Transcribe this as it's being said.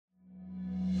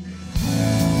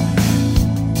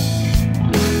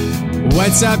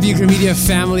What's up, Ukramedia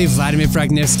family? Vladimir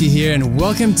Pragnievsky here, and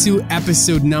welcome to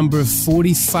episode number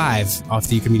 45 of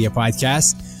the Ukramedia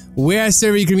podcast, where I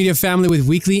serve the Ukramedia family with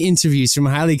weekly interviews from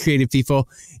highly creative people.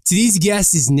 Today's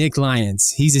guest is Nick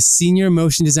Lyons. He's a senior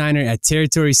motion designer at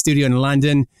Territory Studio in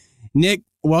London. Nick,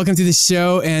 welcome to the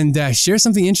show, and share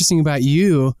something interesting about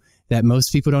you that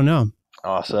most people don't know.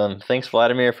 Awesome. Thanks,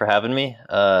 Vladimir, for having me.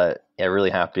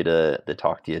 Really happy to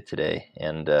talk to you today.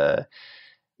 And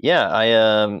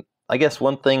I guess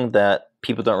one thing that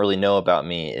people don't really know about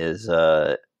me is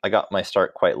I got my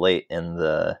start quite late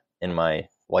I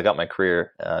got my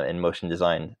career in motion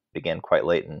design began quite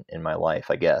late in my life,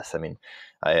 I guess. I mean,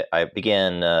 I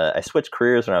switched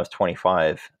careers when I was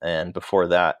 25, and before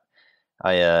that,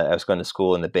 I was going to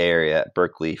school in the Bay Area at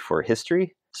Berkeley for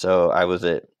history. So I was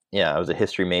a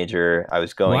history major. I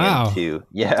was going into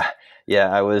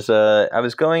I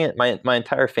was going. My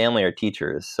entire family are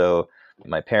teachers, so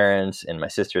my parents and my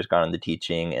sisters got into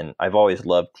teaching, and I've always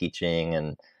loved teaching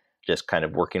and just kind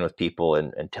of working with people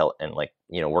and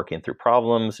working through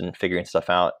problems and figuring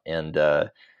stuff out. And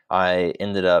I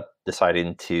ended up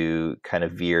deciding to kind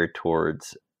of veer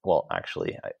towards. Well,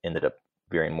 actually, I ended up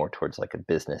veering more towards like a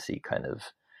businessy kind of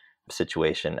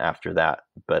situation after that.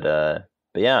 But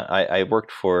I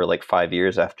worked for like 5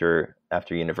 years after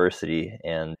university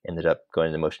and ended up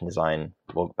going to motion design,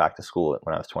 back to school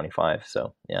when I was 25.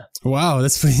 So, yeah. Wow,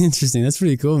 that's pretty interesting. That's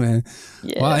pretty cool, man.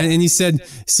 Yeah. Wow, and you said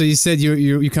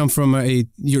you come from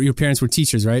your parents were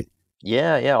teachers, right?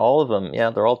 Yeah, all of them.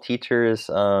 Yeah, they're all teachers.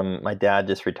 My dad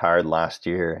just retired last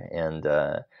year, and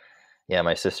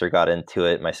my sister got into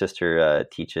it. My sister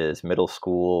teaches middle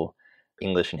school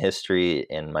English and history,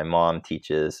 and my mom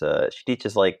teaches.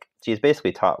 She's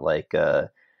basically taught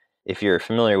if you're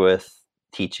familiar with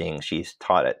teaching, she's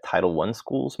taught at Title I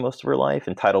schools most of her life,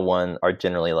 and Title I are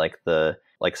generally like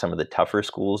some of the tougher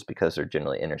schools because they're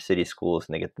generally inner city schools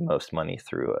and they get the most money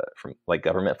through from like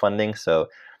government funding. So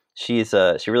she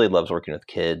really loves working with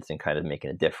kids and kind of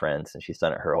making a difference, and she's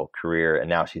done it her whole career. And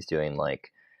now she's doing like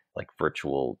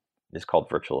virtual. It's called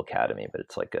Virtual Academy, but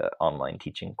it's like an online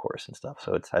teaching course and stuff.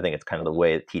 So I think it's kind of the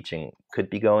way that teaching could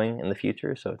be going in the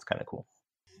future. So it's kind of cool.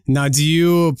 Now, do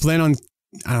you plan on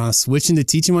switching to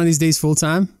teaching one of these days full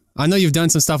time? I know you've done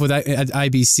some stuff at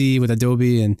IBC with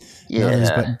Adobe and others,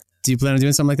 but do you plan on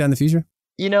doing something like that in the future?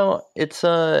 You know, it's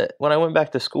when I went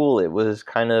back to school, it was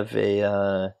kind of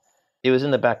it was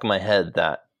in the back of my head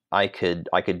that I could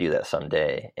do that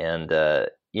someday. And I'm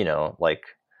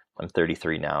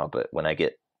 33 now, but when I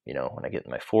get in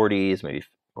my 40s, maybe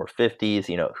or 50s,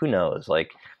 who knows?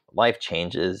 Like, life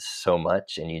changes so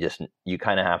much, and you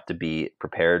kind of have to be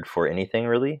prepared for anything,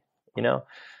 really.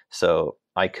 So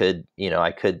I could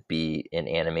be in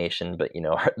animation, but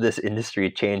this industry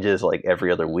changes like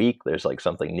every other week. There's like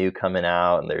something new coming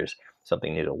out, and there's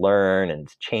something new to learn, and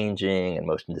it's changing, and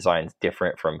motion design is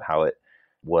different from how it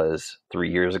was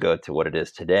 3 years ago to what it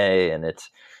is today. And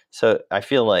so I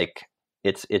feel like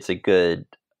it's a good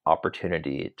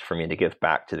opportunity for me to give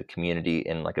back to the community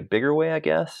in like a bigger way, I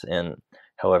guess. And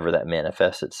however that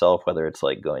manifests itself, whether it's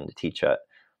like going to teach at,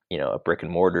 a brick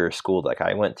and mortar school like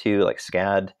I went to, like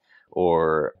SCAD,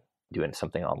 or doing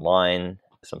something online,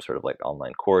 some sort of like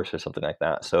online course or something like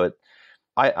that. So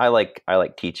I like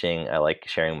teaching. I like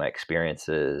sharing my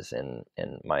experiences and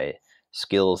my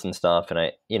skills and stuff.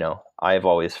 And I've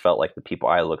always felt like the people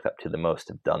I looked up to the most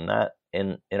have done that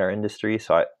in our industry.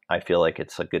 So I feel like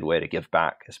it's a good way to give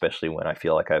back, especially when I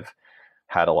feel like I've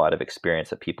had a lot of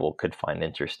experience that people could find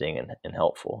interesting and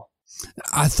helpful.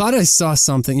 I thought I saw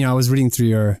something, I was reading through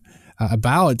your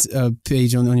about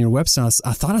page on your website.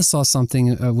 I thought I saw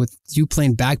something with you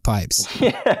playing bagpipes.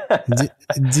 Yeah.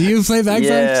 Do you play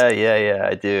bagpipes? Yeah,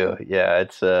 I do. Yeah,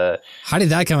 it's How did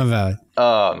that come about?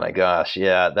 Oh my gosh,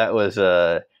 yeah, that was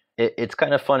it's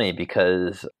kind of funny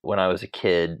because when I was a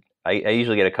kid, I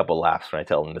usually get a couple laughs when I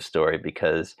tell them the story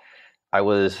because I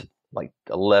was like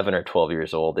 11 or 12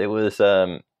 years old. It was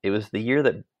the year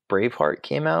that Braveheart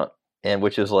came out, and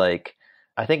which is like,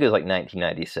 I think it was like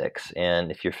 1996.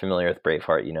 And if you're familiar with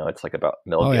Braveheart, it's like about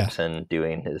Mel Gibson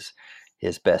doing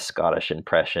his best Scottish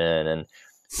impression and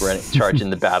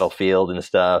charging the battlefield and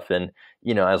stuff. And,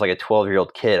 as like a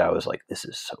 12-year-old kid, I was like, this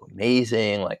is so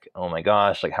amazing. Like, oh my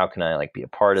gosh, like, how can I like be a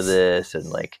part of this? And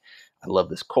like, I love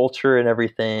this culture and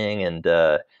everything. And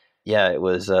it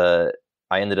was, I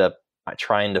ended up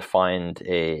trying to find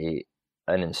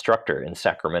an instructor in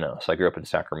Sacramento. So I grew up in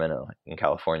Sacramento in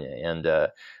California, and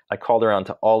I called around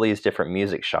to all these different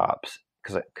music shops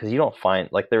because you don't find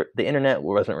like the internet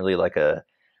wasn't really like a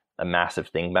massive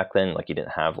thing back then. Like, you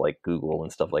didn't have like Google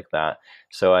and stuff like that.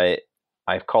 So I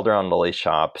called around to all these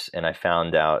shops, and I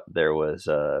found out there was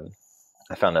a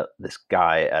I found out this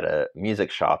guy at a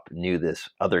music shop knew this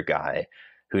other guy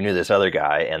who knew this other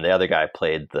guy, and the other guy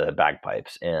played the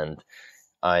bagpipes. And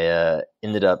I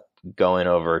ended up going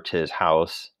over to his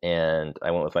house, and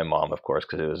I went with my mom, of course,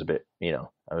 because it was a bit,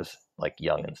 I was like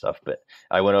young and stuff. But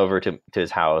I went over to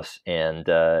his house, and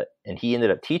he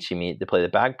ended up teaching me to play the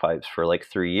bagpipes for like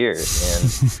 3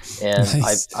 years. And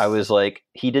Nice. I was like,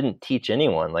 he didn't teach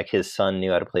anyone. Like his son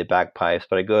knew how to play bagpipes,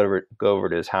 but I go over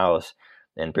to his house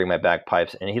and bring my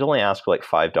bagpipes, and he'd only ask for like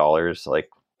 $5, like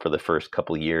for the first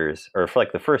couple years, or for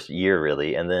like the first year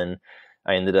really. And then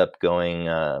I ended up going,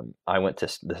 I went to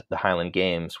the Highland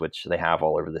Games, which they have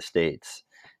all over the States.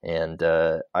 And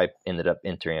I ended up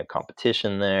entering a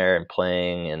competition there and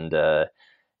playing. And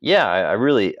yeah, I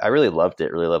really loved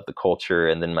it, really loved the culture.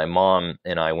 And then my mom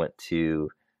and I went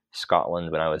to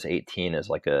Scotland when I was 18 as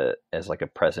like a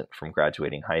present from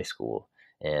graduating high school.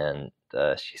 And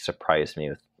she surprised me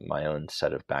with my own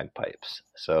set of bagpipes.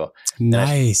 So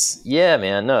Nice. yeah,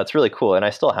 man, no, it's really cool, and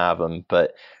I still have them.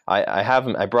 But I have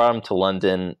them. I brought them to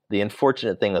London. The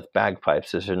unfortunate thing with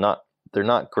bagpipes is they're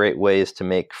not great ways to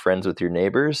make friends with your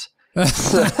neighbors.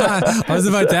 I was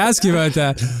about to ask you about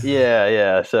that.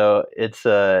 Yeah. So it's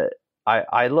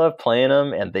I love playing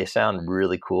them, and they sound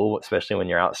really cool, especially when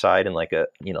you're outside in like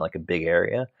a big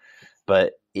area.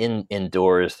 But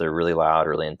indoors they're really loud,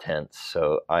 really intense.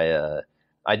 So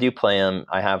I do play them.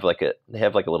 They have like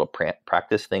a little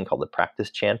practice thing called the practice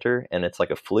chanter, and it's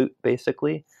like a flute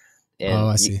basically. And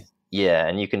I see. yeah,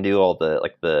 and you can do all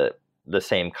the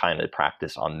same kind of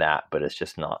practice on that, but it's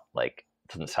just not like,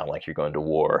 it doesn't sound like you're going to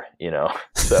war,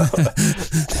 So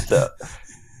so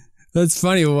That's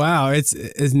funny. Wow.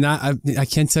 It's not, I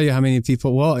can't tell you how many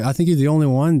people, well, I think you're the only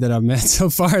one that I've met so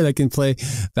far that can play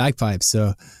bagpipes.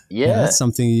 So yeah, that's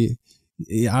something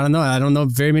I don't know. I don't know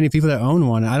very many people that own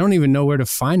one. I don't even know where to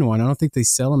find one. I don't think they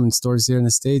sell them in stores here in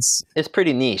the States. it's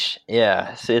pretty niche.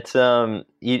 Yeah. So it's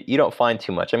you don't find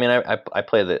too much. I mean, I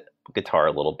play the guitar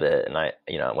a little bit, and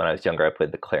when I was younger I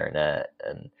played the clarinet,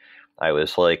 and I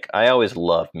was like, I always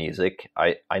loved music.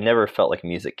 I never felt like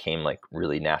music came like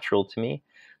really natural to me,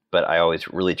 but I always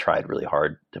really tried really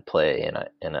hard to play,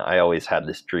 and I always had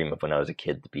this dream of when I was a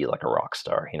kid to be like a rock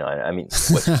star. I mean,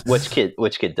 which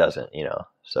kid doesn't,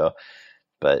 So,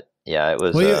 but yeah, it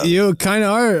was. Well, you kind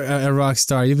of are a rock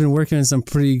star. You've been working on some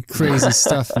pretty crazy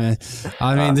stuff, man.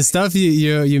 I mean, the stuff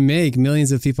you make,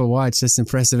 millions of people watch. That's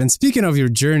impressive. And speaking of your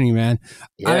journey, man,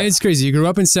 yeah. I mean, it's crazy. You grew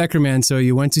up in Sacramento.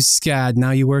 You went to SCAD.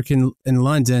 Now you work in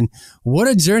London. What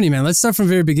a journey, man. Let's start from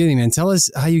the very beginning, man. Tell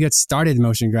us how you got started in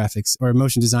motion graphics or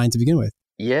motion design to begin with.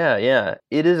 Yeah.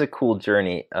 It is a cool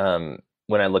journey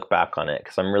when I look back on it,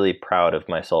 because I'm really proud of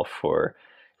myself for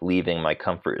leaving my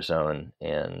comfort zone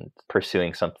and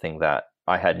pursuing something that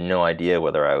I had no idea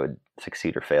whether I would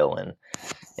succeed or fail in.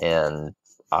 And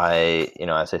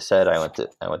as I said, I went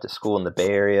to school in the Bay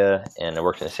Area, and I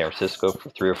worked in San Francisco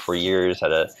for 3 or 4 years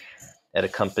at a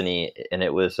company, and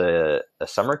it was a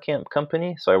summer camp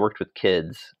company. So I worked with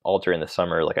kids all during the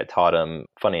summer. Like I taught them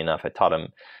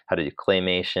how to do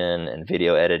claymation and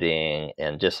video editing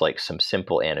and just like some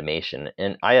simple animation.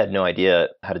 And I had no idea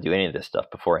how to do any of this stuff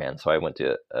beforehand. So I went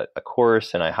to a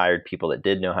course, and I hired people that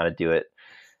did know how to do it.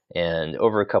 And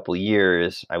over a couple of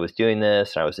years, I was doing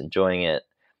this, and I was enjoying it.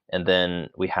 And then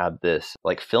we had this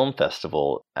like film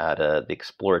festival at the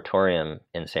Exploratorium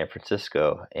in San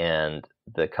Francisco, and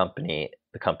the company,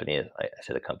 I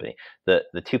say the company,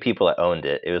 the two people that owned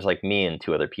it, it was like me and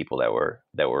 2 other people that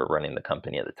were running the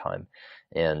company at the time.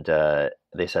 And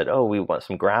they said, oh, we want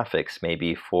some graphics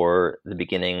maybe for the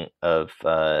beginning of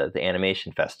the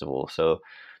animation festival. So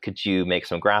could you make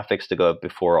some graphics to go up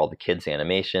before all the kids'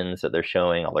 animations that they're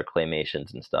showing, all their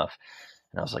claymations and stuff?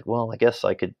 And I was like, well, I guess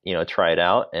I could, try it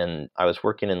out. And I was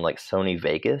working in like Sony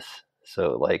Vegas.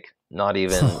 So like not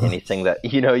even anything that,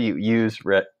 you use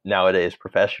nowadays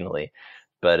professionally.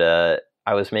 But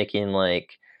I was making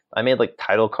I made like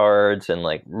title cards and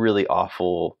like really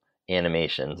awful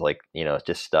animations, like,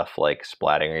 just stuff like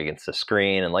splattering against the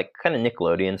screen and like kind of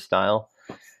Nickelodeon style.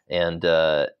 And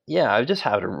yeah, I just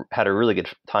had a really good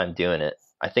time doing it.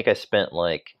 I think I spent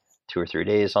like 2 or 3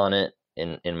 days on it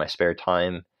in my spare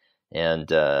time.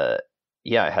 And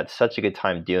yeah, I had such a good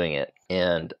time doing it.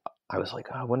 And I was like,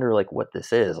 oh, I wonder like what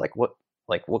this is,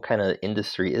 what kind of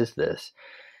industry is this?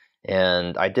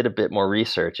 And I did a bit more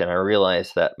research, and I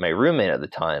realized that my roommate at the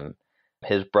time,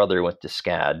 his brother went to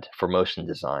SCAD for motion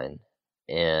design.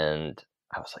 And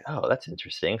I was like, oh, that's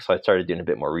interesting. So I started doing a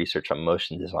bit more research on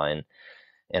motion design,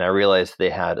 and I realized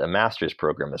they had a master's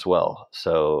program as well.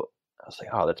 So I was like,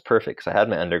 oh, that's perfect, because I had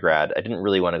my undergrad. I didn't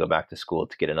really want to go back to school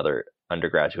to get another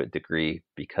undergraduate degree,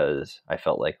 because I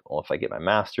felt like, well, if I get my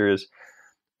master's,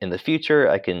 in the future,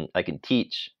 I can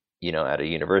teach, at a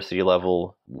university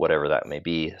level, whatever that may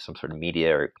be, some sort of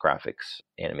media or graphics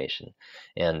animation.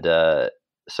 And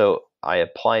so I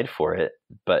applied for it,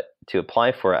 but to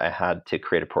apply for it, I had to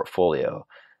create a portfolio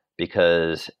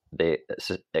because they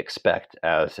expect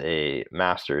as a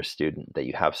master's student that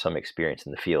you have some experience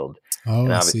in the field. Oh,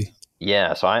 And I see.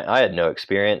 yeah, so I had no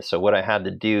experience. So what I had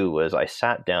to do was I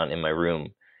sat down in my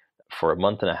room for a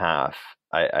month and a half.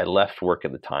 I left work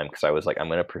at the time because I was like, I'm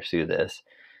going to pursue this.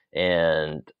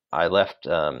 And I left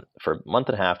for a month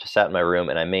and a half, just sat in my room,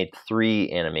 and I made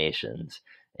 3 animations.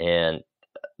 And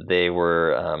they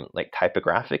were like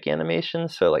typographic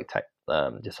animations. So like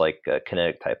just like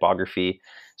kinetic typography,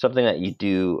 something that you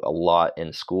do a lot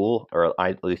in school, or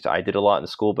at least I did a lot in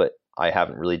school, but I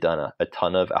haven't really done a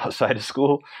ton of outside of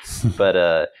school.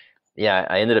 But yeah,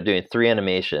 I ended up doing 3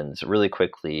 animations really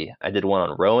quickly. I did one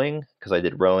on rowing because I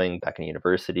did rowing back in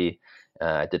university.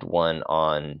 I did one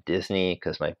on Disney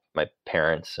because my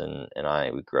parents and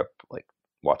I, we grew up like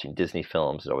watching Disney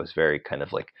films. It was very kind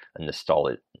of like a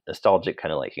nostalgic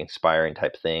kind of like inspiring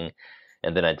type thing.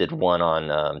 And then I did one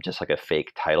on just like a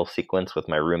fake title sequence with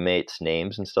my roommates'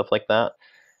 names and stuff like that.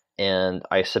 And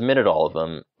I submitted all of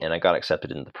them, and I got accepted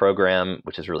into the program,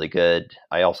 which is really good.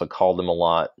 I also called them a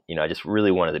lot. I just really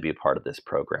wanted to be a part of this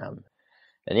program.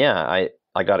 And yeah,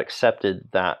 I got accepted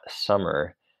that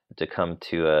summer to come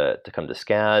to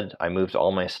SCAD. I moved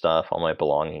all my stuff, all my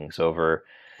belongings over,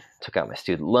 took out my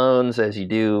student loans, as you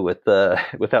do with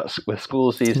with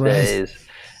schools these Right. days.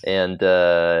 And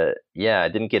yeah, I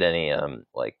didn't get any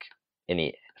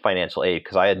any financial aid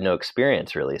because I had no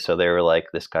experience really. So they were like,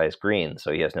 this guy's green,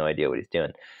 so he has no idea what he's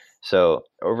doing. So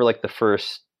over like the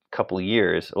first couple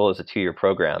years, well, it was a 2-year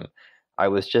program, I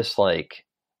was just like,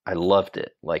 I loved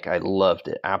it. Like I loved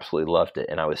it, absolutely loved it.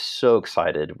 And I was so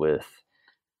excited with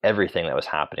everything that was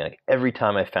happening. Like every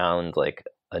time I found like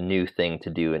a new thing to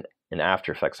do in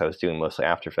After Effects, I was doing mostly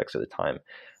After Effects at the time.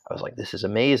 I was like, this is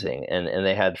amazing. And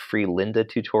they had free Lynda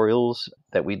tutorials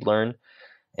that we'd learn.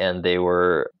 And they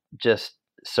were just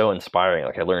so inspiring.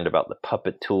 Like I learned about the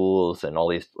puppet tools and all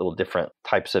these little different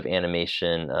types of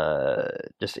animation,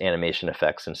 just animation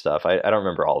effects and stuff. I don't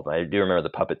remember all of them. I do remember the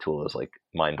puppet tool was like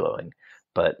mind blowing,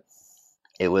 but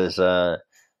it was,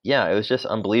 yeah, it was just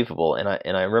unbelievable. And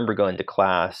I remember going to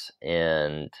class,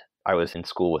 and I was in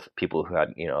school with people who had,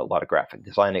 a lot of graphic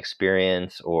design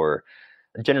experience, or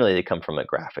generally they come from a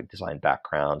graphic design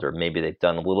background, or maybe they've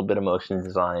done a little bit of motion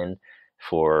design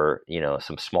for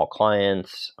some small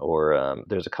clients, or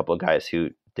there's a couple of guys who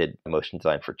did motion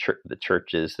design for the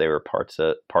churches they were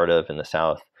part of in the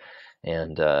South.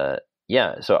 And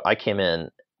yeah, so I came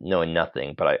in knowing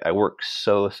nothing, but I worked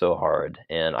so hard,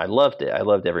 and I loved it. I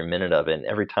loved every minute of it. And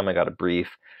every time I got a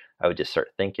brief, I would just start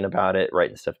thinking about it,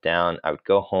 writing stuff down. I would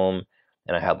go home,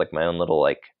 and I had like my own little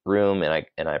like room, and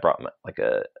I brought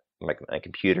my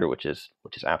computer, which is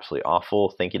absolutely awful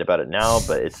thinking about it now,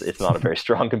 but it's not a very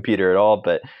strong computer at all.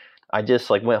 But I just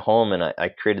like went home, and I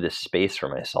created this space for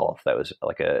myself that was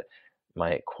like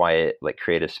my quiet, like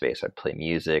creative space. I'd play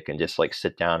music and just like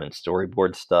sit down and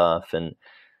storyboard stuff. And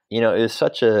it was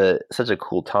such a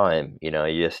cool time.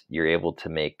 You're able to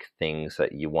make things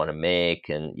that you want to make,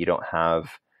 and you don't have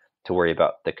to worry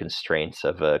about the constraints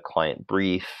of a client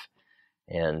brief.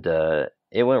 And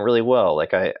it went really well.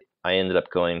 Like I ended up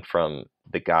going from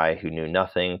the guy who knew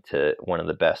nothing to one of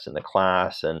the best in the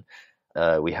class. And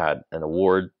we had an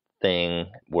award thing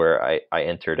where I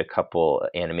entered a couple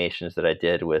animations that I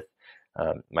did with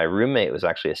my roommate was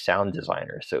actually a sound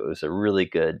designer. So it was a really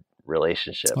good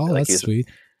relationship. Oh, Like that's sweet.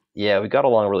 yeah, we got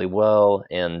along really well.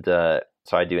 And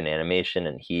so I do an animation,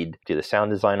 and he'd do the sound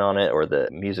design on it or the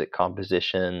music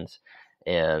compositions.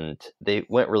 And they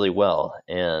went really well.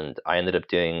 And I ended up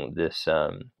doing this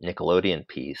Nickelodeon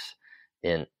piece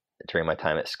during my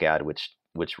time at SCAD,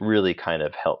 which really kind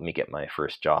of helped me get my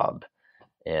first job.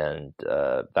 And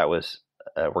that was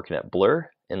working at Blur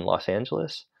in Los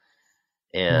Angeles.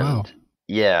 Wow. And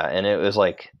yeah, and it was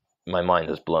like my mind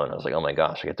was blown. I was like, oh my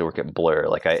gosh, I get to work at Blur.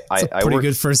 Like It's a pretty worked,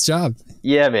 good first job.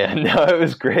 yeah, man. No, it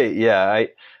was great. Yeah,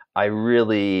 I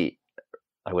really,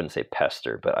 I wouldn't say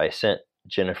pester, but I sent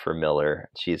Jennifer Miller.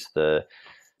 She's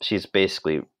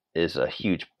basically is a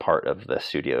huge part of the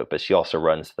studio, but she also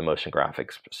runs the motion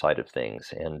graphics side of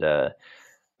things. And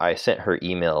I sent her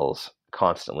emails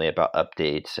constantly about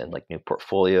updates and like new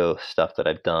portfolio stuff that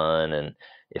I've done, and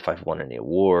if I've won any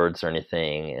awards or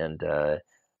anything. And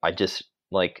I just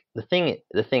like the thing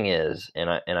is, and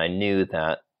I knew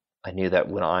that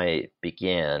when I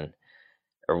began,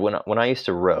 or when I used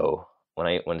to row, when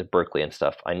I went to Berkeley and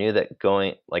stuff, I knew that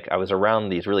I was around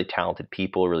these really talented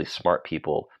people, really smart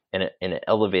people, and it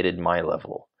elevated my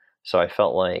level. So I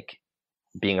felt like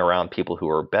being around people who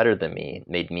were better than me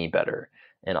made me better.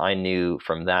 And I knew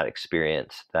from that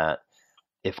experience that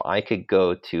if I could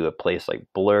go to a place like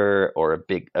Blur or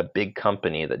a big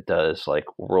company that does like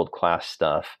world class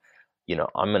stuff,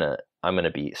 I'm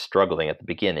gonna be struggling at the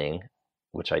beginning,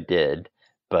 which I did,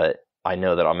 but I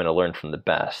know that I'm gonna learn from the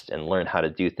best and learn how to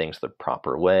do things the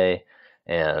proper way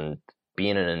and be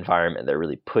in an environment that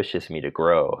really pushes me to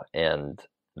grow. And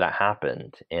that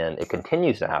happened, and it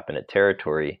continues to happen at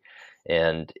Territory.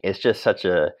 And it's just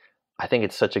I think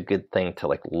it's such a good thing to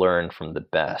like learn from the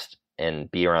best and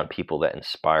be around people that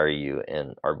inspire you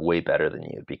and are way better than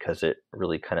you, because it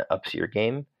really kind of ups your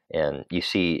game and you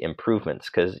see improvements.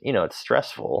 Because it's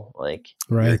stressful, like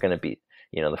you're Right. going to be,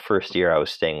 the first year I was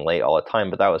staying late all the time,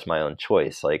 but that was my own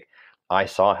choice. Like I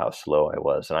saw how slow I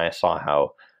was, and I saw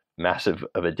how massive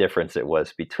of a difference it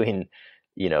was between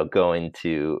going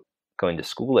to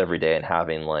school every day and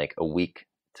having like a week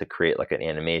to create like an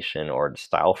animation or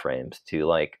style frames, to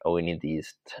like, oh, we need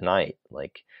these tonight,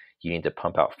 like you need to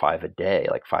pump out 5 a day,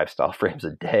 like 5 style frames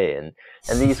a day. And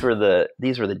these were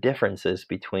the differences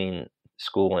between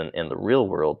school and the real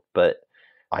world. But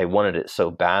I wanted it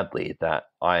so badly that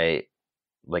I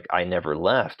never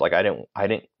left. Like I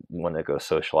didn't want to go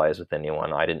socialize with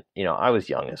anyone. I didn't, I was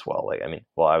young as well. Like, I mean,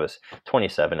 well, I was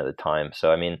 27 at the time.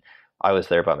 So, I mean, I was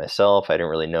there by myself. I didn't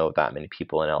really know that many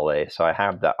people in LA. So I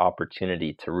had that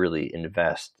opportunity to really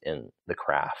invest in the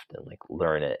craft and like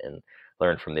learn it and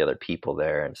learn from the other people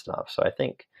there and stuff. So I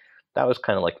think that was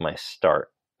kind of like my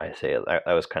start. I say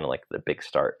that was kind of like the big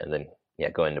start. And then, yeah,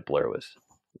 going to Blur was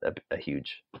a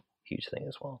huge, huge thing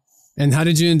as well. And how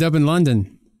did you end up in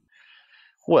London?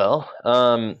 Well,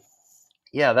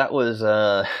 yeah, that was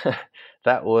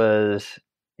that was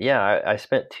yeah. I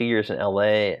spent 2 years in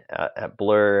LA at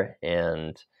Blur,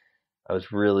 and I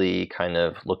was really kind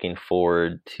of looking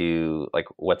forward to like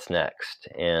what's next.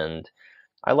 And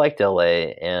I liked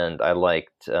LA, and I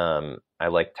liked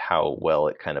how well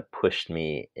it kind of pushed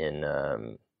me in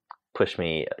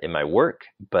my work.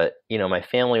 But my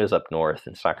family was up north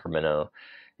in Sacramento,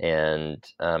 and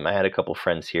I had a couple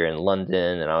friends here in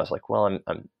London, and I was like, well,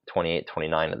 I'm 28,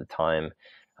 29 at the time.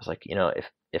 I was like,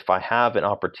 if I have an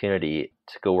opportunity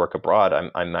to go work abroad,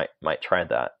 I might try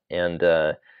that.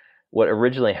 And what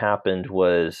originally happened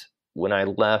was when I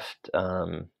left,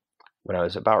 when I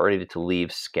was about ready to leave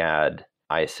SCAD,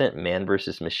 I sent Man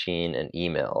vs. Machine an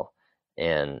email,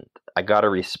 and I got a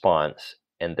response,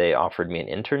 and they offered me an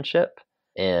internship.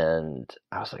 And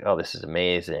I was like, oh, this is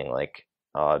amazing. Like,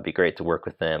 it'd be great to work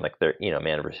with them. Like,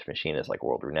 Man vs. Machine is like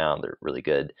world renowned. They're really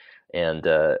good. And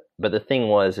but the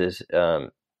thing is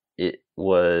it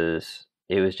was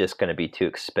just going to be too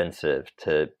expensive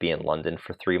to be in London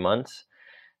for 3 months.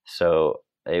 So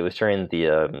it was during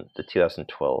the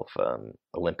 2012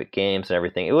 Olympic Games and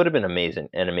everything. It would have been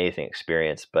an amazing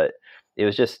experience, but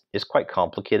it's quite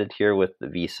complicated here with the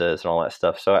visas and all that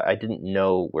stuff. So I didn't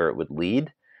know where it would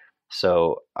lead.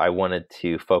 So I wanted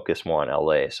to focus more on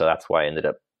LA. So that's why I ended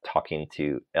up talking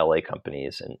to LA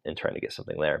companies and trying to get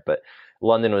something there. But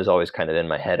London was always kind of in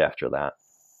my head after that.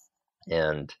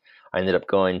 And I ended up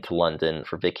going to London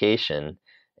for vacation,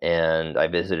 and I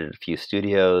visited a few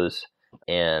studios,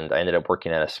 and I ended up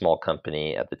working at a small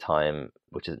company at the time,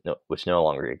 which no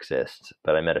longer exists.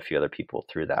 But I met a few other people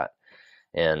through that.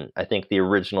 And I think the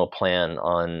original plan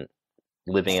on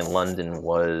living in London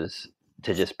was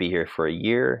to just be here for a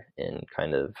year and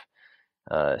kind of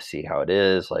see how it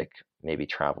is, like maybe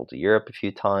travel to Europe a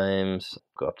few times,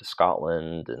 go up to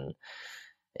Scotland,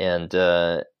 and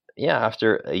yeah,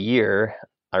 after a year,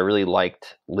 I really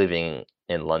liked living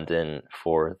in London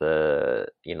for the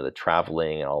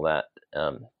traveling and all that.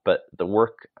 But the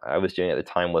work I was doing at the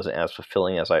time wasn't as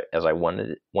fulfilling as I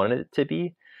wanted it to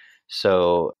be.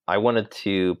 So I wanted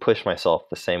to push myself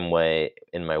the same way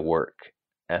in my work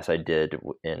as I did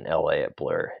in LA at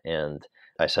Blur. And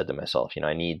I said to myself,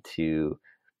 I need to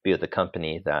be with a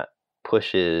company that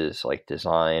pushes like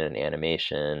design and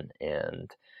animation,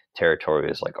 and Territory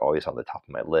is like always on the top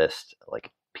of my list. Like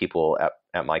people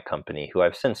at my company who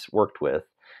I've since worked with,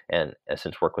 and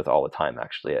since work with all the time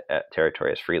actually at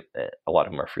Territory as a lot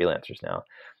of them are freelancers now.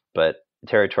 But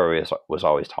Territory was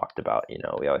always talked about.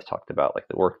 We always talked about like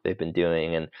the work they've been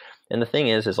doing, and the thing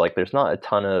is like there's not a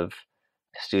ton of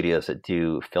studios that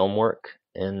do film work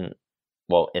in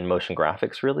motion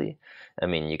graphics really. I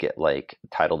mean, you get like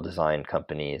title design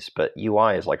companies, but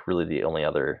UI is like really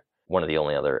one of the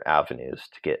only other avenues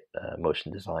to get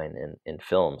motion design in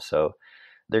film. So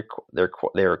they're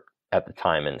at the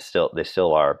time, and they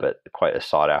still are, but quite a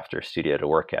sought after studio to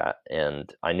work at.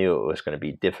 And I knew it was going to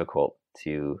be difficult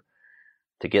to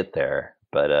get there,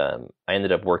 but I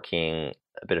ended up working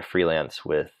a bit of freelance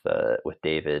with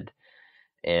David,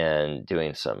 and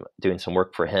doing some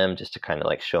work for him just to kind of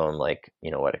like show him like,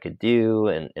 you know, what I could do,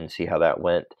 and see how that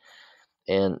went.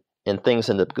 And things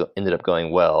ended up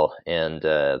going well, and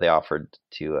they offered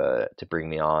to bring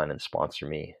me on and sponsor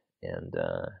me, and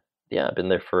yeah, I've been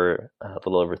there for a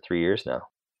little over 3 years now.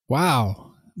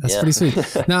 Wow, that's pretty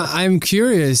sweet. Now I'm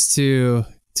curious to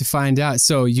find out.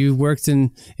 So you worked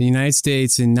in the United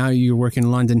States, and now you work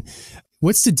in London.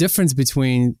 What's the difference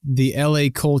between the LA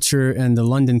culture and the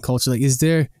London culture? Like,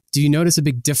 do you notice a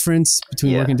big difference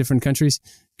between working in different countries?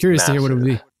 Curious to hear what it would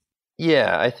be.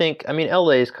 Yeah, I mean,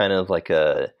 LA is kind of like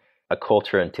a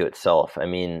culture unto itself. I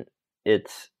mean,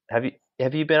 have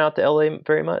you been out to LA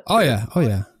very much? Oh yeah.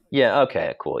 Yeah,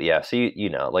 okay, cool. Yeah, so you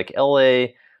know, like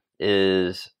LA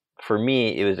is, for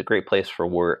me, it was a great place for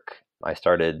work. I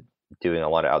started doing a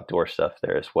lot of outdoor stuff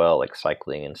there as well, like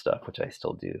cycling and stuff, which I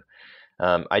still do.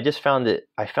 I found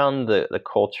the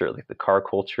culture, like the car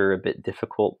culture, a bit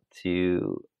difficult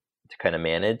to kind of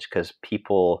manage, because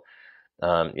people,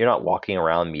 you're not walking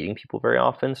around meeting people very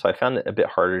often. So I found it a bit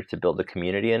harder to build a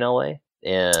community in LA.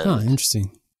 And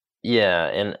interesting. Yeah,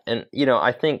 and you know,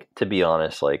 I think, to be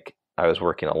honest, like I was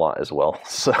working a lot as well,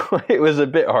 so it was a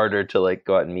bit harder to like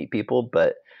go out and meet people.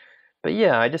 But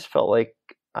yeah, I just felt like,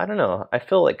 I don't know, I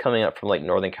feel like coming up from like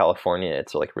Northern California,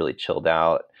 it's like really chilled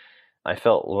out. I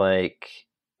felt like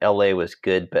LA was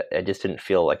good, but I just didn't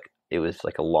feel like it was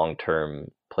like a long-term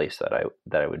place that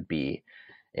I would be.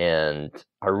 And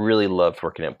I really loved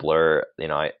working at Blur. You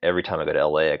know, every time I go to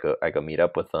LA, I go meet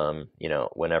up with them. You know,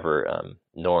 whenever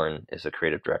Norn is the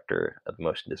creative director of the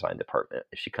motion design department,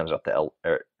 if she comes out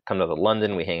to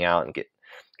London, we hang out and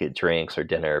get drinks or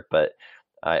dinner. But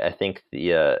I think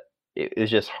it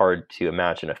was just hard to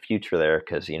imagine a future there,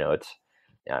 because, you know,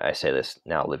 I say this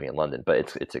now living in London,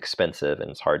 but it's expensive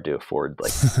and it's hard to afford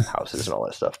like houses and all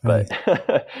that stuff. But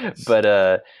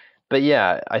but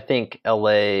yeah, I think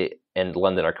LA and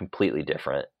London are completely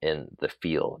different in the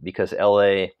feel, because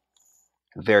LA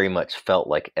very much felt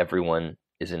like everyone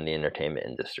is in the entertainment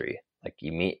industry. Like,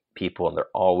 you meet people and they're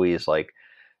always like,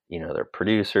 you know, they're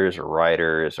producers or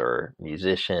writers or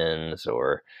musicians,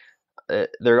 or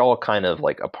they're all kind of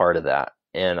like a part of that.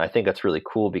 And I think that's really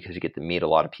cool, because you get to meet a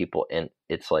lot of people, and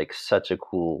it's like such a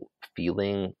cool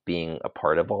feeling being a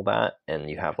part of all that. And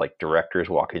you have like directors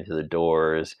walking through the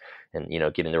doors, and, you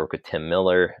know, getting to work with Tim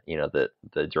Miller, you know,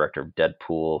 the director of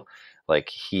Deadpool, like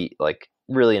he, like,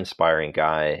 really inspiring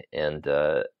guy. And,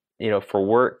 you know, for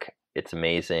work, it's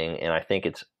amazing. And I think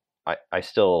I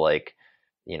still like,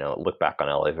 you know, look back on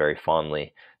LA very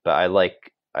fondly, but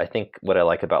I think what I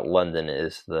like about London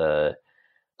is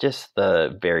just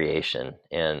the variation,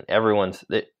 and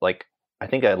like, I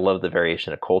think I love the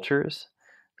variation of cultures.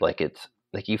 Like, it's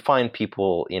like you find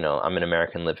people, you know, I'm an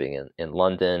American living in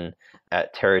London.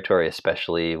 At Territory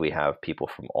especially, we have people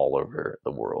from all over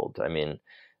the world. I mean,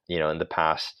 you know, in the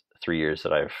past 3 years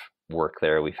that I've worked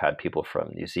there, we've had people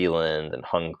from New Zealand and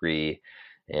Hungary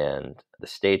and the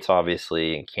States,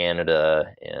 obviously, and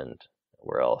Canada, and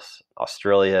where else?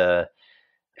 Australia,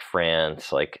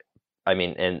 France, like, I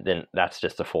mean, and then that's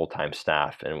just a full-time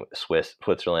staff in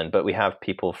Switzerland, but we have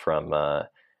people from,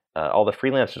 all the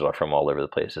freelancers are from all over the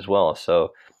place as well.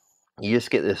 So you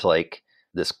just get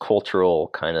this cultural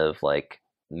kind of like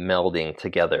melding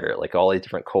together, like all these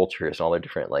different cultures, all their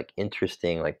different like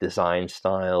interesting like design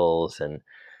styles and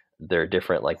their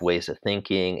different like ways of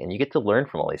thinking, and you get to learn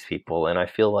from all these people. And I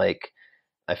feel like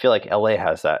LA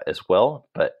has that as well,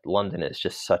 but London is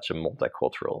just such a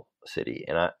multicultural city,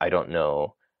 and I don't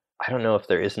know if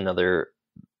there's another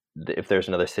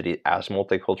city as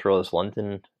multicultural as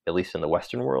London, at least in the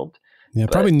Western world. Yeah,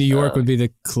 but probably New York would be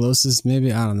the closest.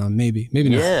 Maybe, I don't know. Maybe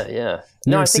not. Yeah.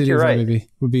 New York City, you're right. Maybe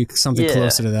would be something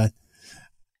closer to that.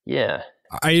 Yeah.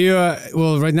 Are you?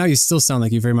 Well, right now you still sound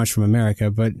like you're very much from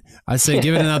America, but I'd say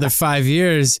give it another 5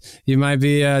 years, you might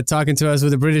be talking to us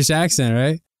with a British accent,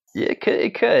 right? Yeah,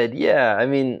 it could. Yeah, I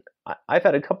mean, I've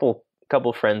had a couple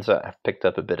friends that have picked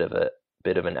up a bit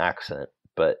of an accent,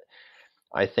 but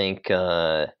I think,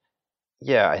 I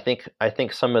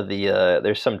think some of the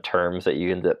there's some terms that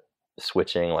you end up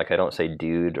switching. Like, I don't say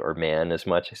dude or man as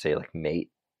much. I say like mate,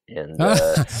 and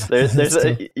there's there's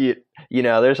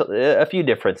a few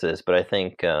differences, but I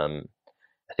think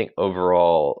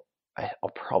overall I'll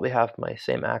probably have my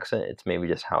same accent. It's maybe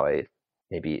just how I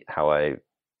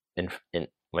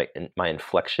my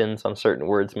inflections on certain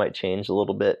words might change a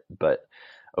little bit, but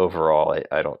overall,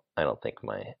 I don't think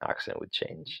my accent would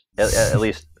change, at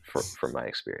least from my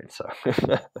experience. So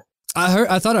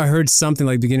I thought I heard something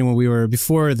like beginning when we were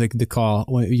before the call,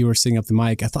 when you were setting up the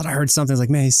mic. I thought I heard something like,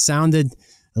 man, he sounded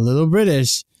a little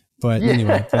British, But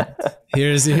anyway,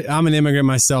 I'm an immigrant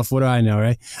myself. What do I know,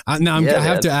 right? Now I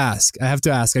have to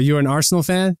ask. Are you an Arsenal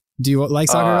fan? Do you like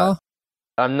soccer at all?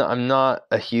 I'm not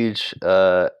a huge.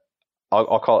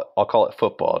 I'll call it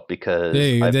football because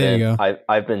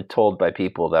I've been told by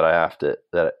people that I have to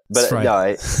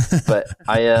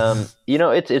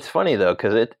it's funny though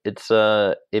because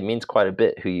it means quite a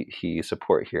bit who you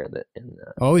support here in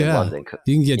London.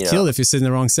 You can get killed if you sit in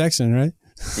the wrong section, right?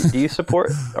 Do you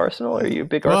support Arsenal? Are you a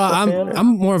big Arsenal fan?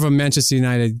 I'm more of a Manchester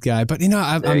United guy, but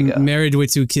I'm married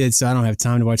with 2 kids, so I don't have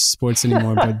time to watch sports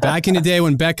anymore. But back in the day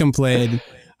when Beckham played,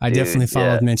 I definitely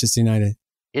followed Manchester United.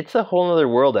 It's a whole other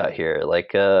world out here.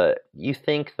 Like, you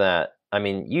think that,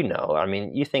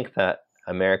 you think that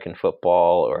American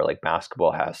football or like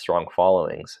basketball has strong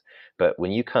followings, but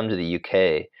when you come to the UK,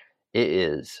 it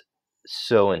is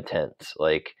so intense.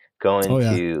 Like going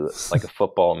to like a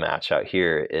football match out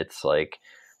here, it's like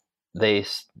they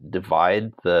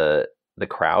divide the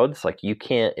crowds. Like you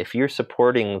can't, if you're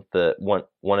supporting the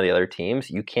one of the other teams,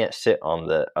 you can't sit on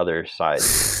the other side.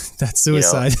 That's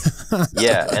suicide.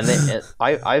 Yeah, and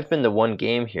I've been to one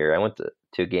game here. I went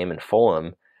to a game in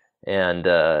Fulham, and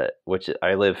which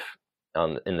I live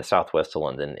in the southwest of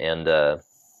London, and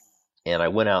I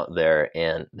went out there,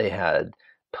 and they had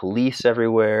police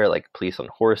everywhere, like police on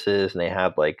horses, and they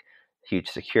had like huge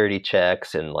security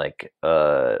checks and like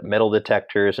metal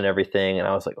detectors and everything. And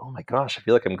I was like, oh my gosh, I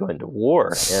feel like I'm going to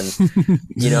war. And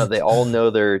they all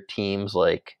know their teams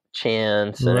like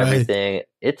chants and everything.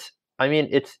 It's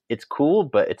cool,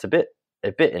 but it's a bit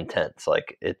intense.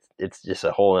 Like it's just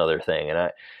a whole other thing.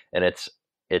 And it's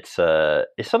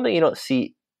something you don't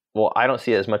see. Well, I don't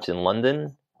see it as much in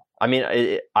London. I mean,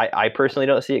 I personally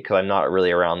don't see it because I'm not really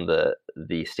around the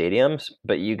stadiums,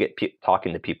 but you get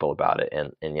talking to people about it,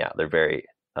 and yeah, they're very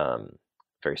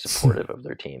very supportive of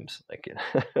their teams. Like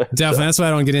definitely, that's why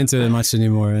I don't get into it much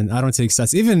anymore, and I don't take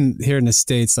stats. Even here in the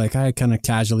States, like I kind of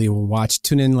casually will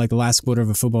tune in like the last quarter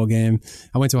of a football game.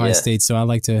 I went to Ohio State, so I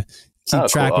like to keep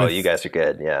track. Cool. You guys are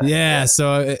good. Yeah.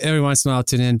 So every once in a while I'll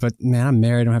tune in, but man, I'm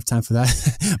married. I don't have time for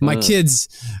that. My kids,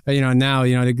 now,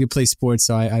 they play sports,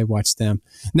 so I watch them.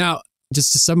 Now,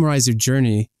 just to summarize your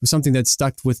journey, something that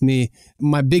stuck with me,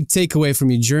 my big takeaway from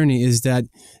your journey is that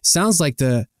sounds like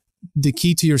the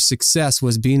key to your success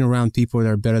was being around people that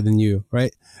are better than you,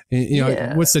 right?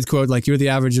 What's that quote? Like, you're the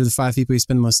average of the 5 people you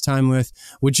spend the most time with.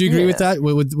 Would you agree with that?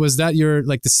 Was that your,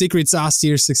 like, the secret sauce to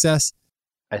your success?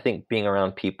 I think being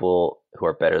around people who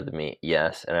are better than me,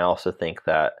 yes. And I also think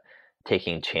that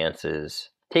taking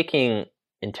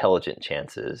intelligent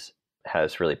chances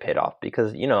has really paid off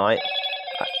because,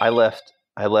 I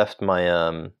left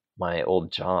my my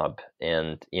old job,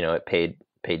 and it paid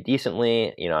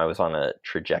decently. I was on a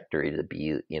trajectory to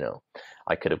be,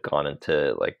 I could have gone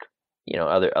into like,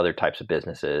 other types of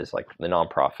businesses. Like the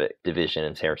nonprofit division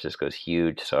in San Francisco is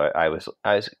huge, so I was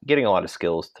getting a lot of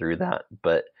skills through that.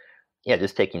 But yeah,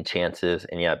 just taking chances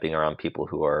and being around people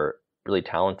who are really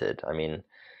talented. I mean,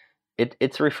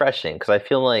 it's refreshing because I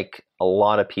feel like a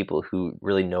lot of people who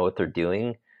really know what they're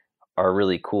doing are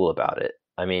really cool about it.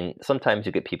 I mean, sometimes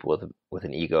you get people with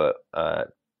an ego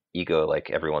like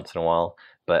every once in a while,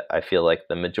 but I feel like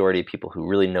the majority of people who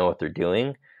really know what they're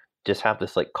doing just have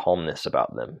this like calmness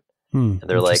about them.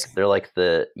 They're like the like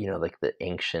the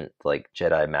ancient like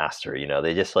Jedi master.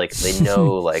 They just like they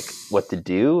know like what to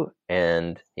do,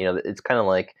 and it's kind of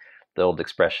like the old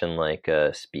expression like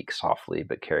speak softly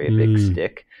but carry a big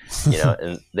stick.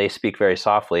 And they speak very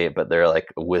softly, but they're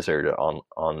like a wizard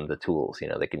on the tools.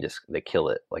 They kill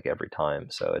it like every time.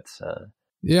 So it's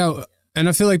and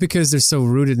I feel like because they're so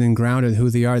rooted and grounded who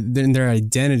they are in their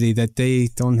identity that they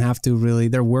don't have to really,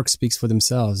 their work speaks for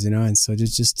themselves, and so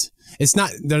it's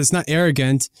not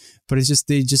arrogant, but it's just,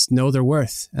 they just know their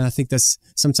worth. And I think that's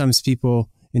sometimes people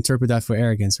interpret that for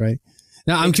arrogance, right?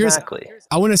 Now I'm curious,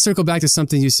 I want to circle back to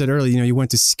something you said earlier, you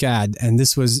went to SCAD, and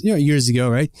this was, years ago,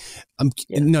 right?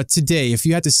 Today, if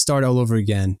you had to start all over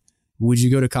again, would you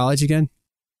go to college again?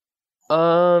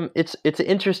 It's an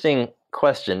interesting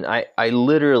question. I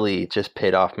literally just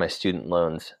paid off my student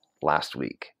loans last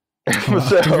week.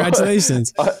 So,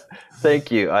 congratulations.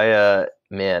 Thank you.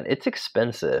 Man, it's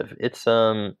expensive. It's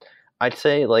I'd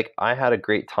say like I had a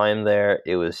great time there.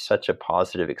 It was such a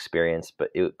positive experience, but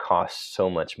it costs so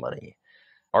much money.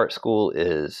 Art school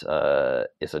is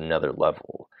another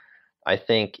level. I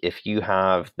think if you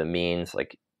have the means,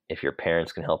 like if your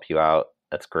parents can help you out,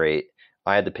 that's great.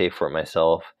 I had to pay for it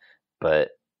myself,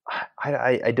 but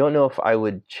I don't know if I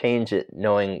would change it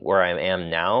knowing where I am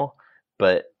now,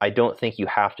 but I don't think you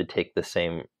have to take the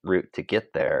same route to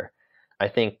get there. I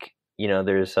think,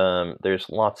 there's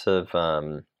lots of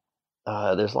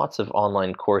There's lots of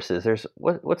online courses. There's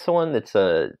what's the one that's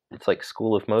it's like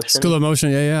School of School Motion. of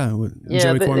Motion, yeah, with Yeah,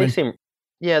 Joey they Corman. seem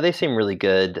yeah, they seem really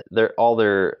good. They're all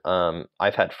their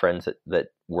I've had friends that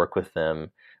work with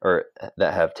them or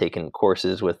that have taken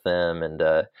courses with them, and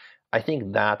I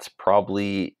think that's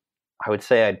probably I would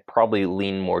say I'd probably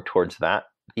lean more towards that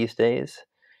these days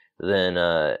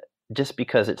than just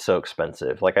because it's so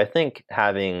expensive. Like I think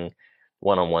having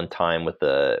one-on-one time with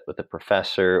the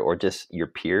professor or just your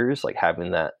peers, like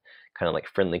having that kind of like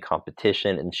friendly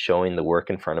competition and showing the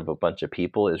work in front of a bunch of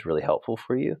people is really helpful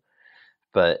for you.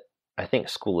 But I think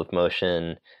School of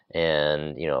Motion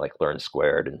and like Learn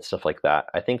Squared and stuff like that,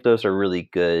 I think those are really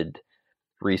good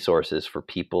resources for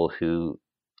people who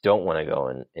don't want to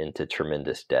go into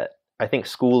tremendous debt. I think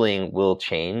schooling will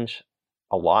change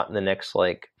a lot in the next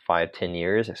like 5-10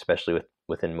 years, especially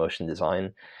within motion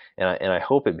design, and I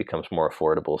hope it becomes more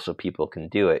affordable so people can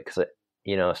do it because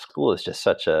school is just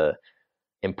such a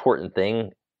important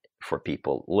thing for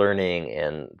people learning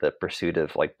and the pursuit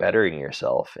of like bettering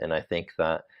yourself. And I think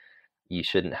that you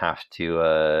shouldn't have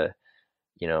to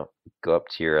go up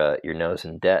to your nose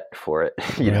in debt for it,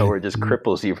 Right. where it just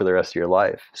cripples you for the rest of your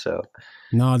life. So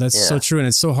No, that's so yeah, true. And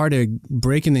it's so hard to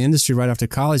break in the industry right after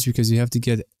college because you have to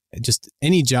get just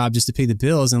any job just to pay the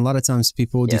bills. And a lot of times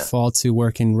people yeah, default to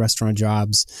working restaurant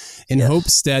jobs in yes,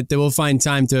 hopes that they will find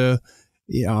time to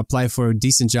apply for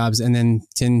decent jobs. And then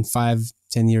 10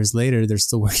 years later, they're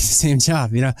still working the same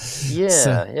job. So, yeah,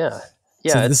 yeah, so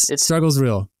yeah. this struggle's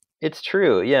real. It's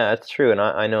true. Yeah, it's true. And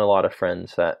I know a lot of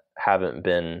friends that haven't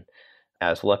been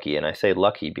as lucky. And I say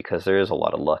lucky because there is a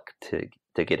lot of luck to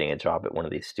getting a job at one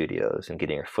of these studios and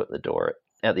getting your foot in the door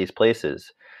at these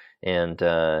places. And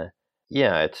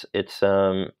yeah, it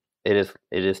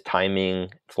is timing.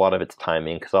 It's a lot of it's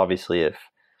timing because obviously if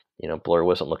Blur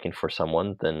wasn't looking for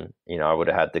someone, then I would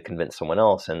have had to convince someone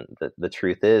else. And the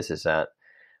truth is that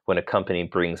when a company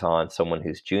brings on someone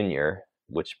who's junior,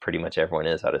 which pretty much everyone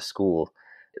is out of school,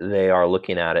 they are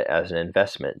looking at it as an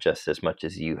investment just as much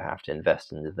as you have to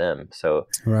invest into them. So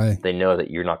Right. they know that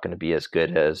you're not going to be as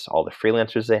good as all the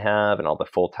freelancers they have and all the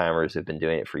full timers who've been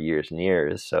doing it for years and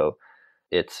years. So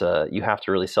it's you have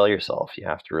to really sell yourself. You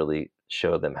have to really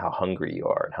show them how hungry you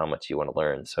are and how much you want to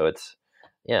learn. So it's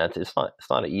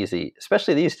not easy,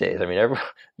 especially these days. I mean,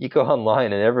 you go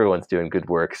online and everyone's doing good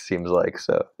work. Seems like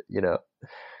so.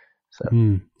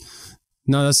 Hmm.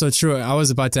 No, that's so true. I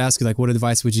was about to ask you, like, what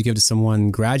advice would you give to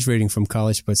someone graduating from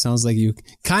college? But it sounds like you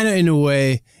kind of, in a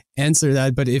way, answer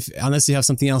that. But unless you have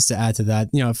something else to add to that,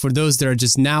 for those that are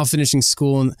just now finishing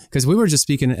school, because we were just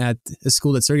speaking at a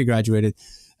school that Sergey graduated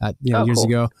at, Oh, years cool.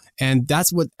 ago, and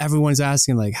that's what everyone's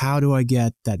asking, like, how do I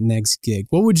get that next gig?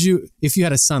 What would you, if you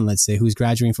had a son, let's say, who's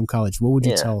graduating from college, what would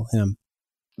you Yeah. tell him?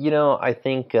 I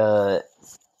think the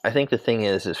thing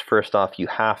is first off, you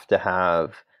have to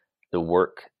have the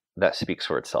work that speaks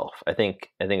for itself. I think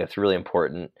it's really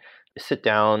important. Sit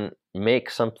down, make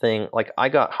something. Like I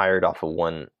got hired off of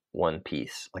one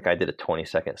piece. Like I did a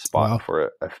 20-second spot Wow.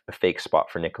 for a fake spot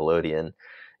for Nickelodeon,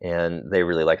 and they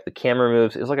really liked the camera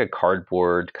moves. It was like a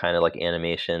cardboard kind of like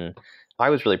animation.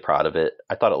 I was really proud of it.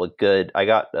 I thought it looked good. I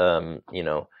got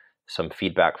some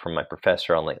feedback from my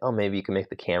professor on like, oh, maybe you can make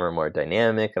the camera more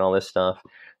dynamic and all this stuff.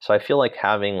 So I feel like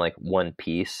having like one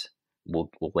piece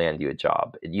will land you a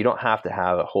job. You don't have to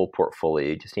have a whole portfolio.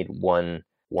 You just need one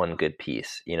good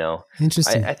piece. I,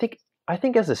 Interesting. I think I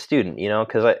think as a student,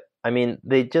 because I mean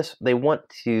they want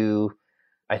to.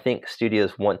 I think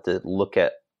studios want to look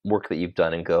at work that you've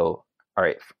done and go, all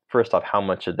right. First off, how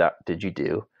much of that did you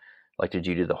do? Like, did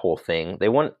you do the whole thing?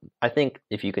 I think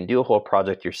if you can do a whole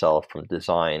project yourself from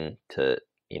design to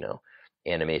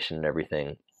animation and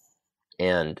everything,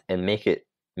 and make it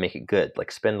good,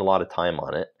 like spend a lot of time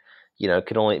on it.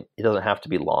 It doesn't have to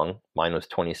be long. Mine was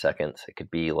 20 seconds. It could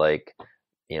be like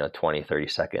 20, 30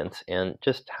 seconds, and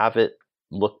just have it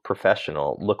look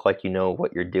professional, look like you know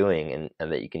what you're doing,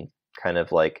 and that you can kind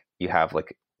of like you have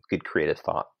like good creative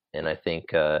thought. And I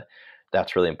think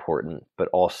that's really important, but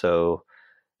also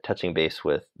touching base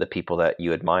with the people that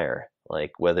you admire,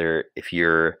 like whether if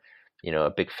you're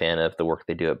a big fan of the work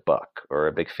they do at Buck, or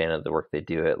a big fan of the work they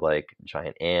do at like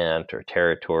Giant Ant or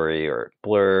Territory or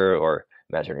Blur or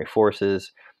Imaginary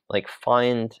Forces, like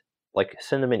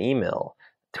send them an email,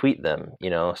 tweet them,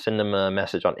 send them a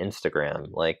message on Instagram,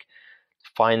 like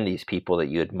find these people that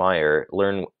you admire,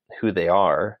 learn who they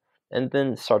are, and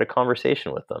then start a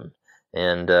conversation with them.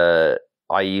 And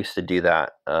I used to do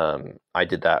that. I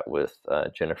did that with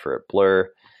Jennifer at Blur,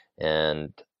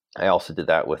 and I also did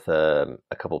that with a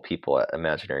couple people at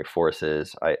Imaginary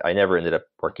Forces. I never ended up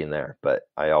working there, but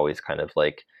I always kind of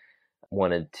like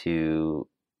wanted to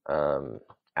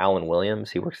Alan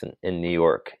Williams. He works in New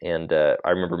York, and I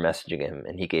remember messaging him,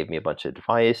 and he gave me a bunch of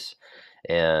advice.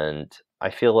 And I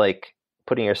feel like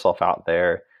putting yourself out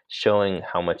there, showing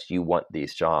how much you want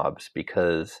these jobs,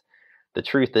 because the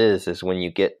truth is when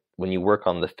you work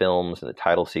on the films and the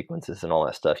title sequences and all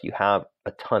that stuff, you have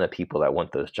a ton of people that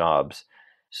want those jobs.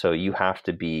 So you have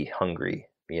to be hungry.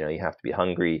 You have to be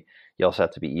hungry. You also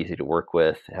have to be easy to work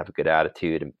with, have a good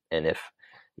attitude. And if,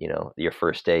 your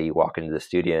first day you walk into the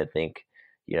studio and think,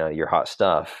 you're hot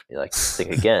stuff,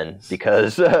 think again,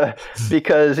 because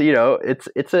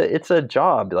it's a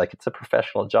job, like it's a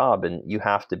professional job, and you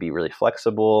have to be really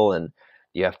flexible, and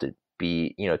you have to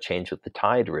be, change with the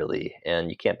tide really, and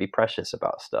you can't be precious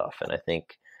about stuff. And I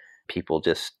think people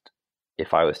just,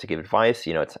 if I was to give advice,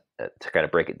 it's to kind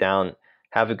of break it down,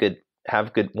 have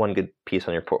one good piece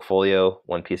on your portfolio,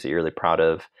 one piece that you're really proud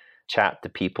of, chat to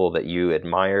people that you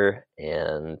admire,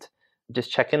 and just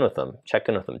check in with them.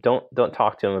 Don't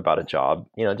talk to them about a job,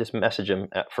 just message them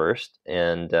at first,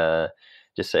 and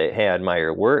just say, hey, I admire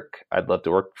your work. I'd love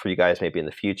to work for you guys maybe in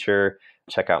the future.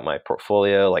 Check out my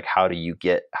portfolio. Like, how did you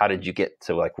get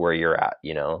to like where you're at?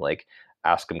 Like,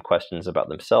 ask them questions about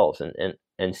themselves,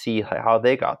 and see how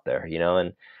they got there,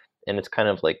 and it's kind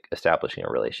of like establishing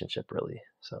a relationship really.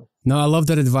 So no, I love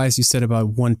that advice you said about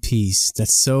one piece.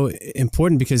 That's so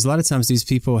important, because a lot of times these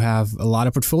people have a lot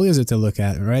of portfolios that they look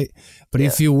at, right? But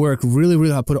if you work really,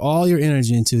 really hard, put all your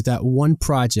energy into that one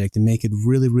project and make it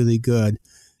really, really good,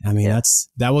 I mean,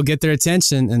 that will get their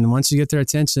attention. And once you get their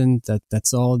attention,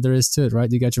 that's all there is to it,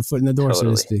 right? You got your foot in the door,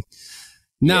 so to speak.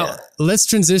 Now, let's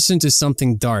transition to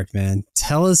something dark, man.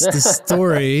 Tell us the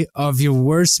story of your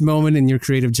worst moment in your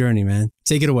creative journey, man.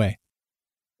 Take it away.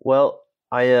 Well,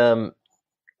 I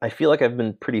feel like I've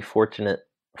been pretty fortunate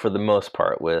for the most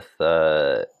part with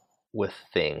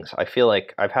things. I feel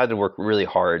like I've had to work really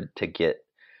hard to get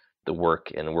the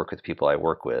work and work with people I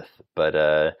work with,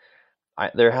 but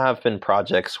there have been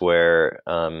projects where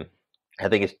I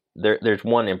think there's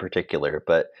one in particular,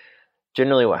 but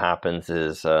generally what happens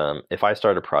is if I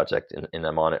start a project and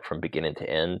I'm on it from beginning to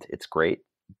end, it's great.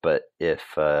 But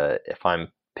if I'm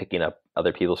picking up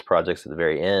other people's projects at the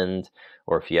very end,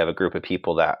 or if you have a group of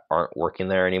people that aren't working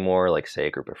there anymore, like say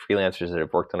a group of freelancers that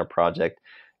have worked on a project,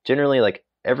 generally like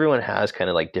everyone has kind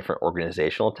of like different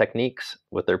organizational techniques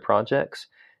with their projects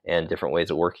and different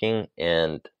ways of working.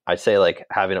 And I'd say like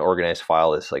having an organized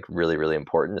file is like really, really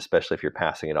important, especially if you're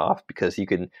passing it off, because you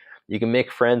can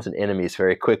make friends and enemies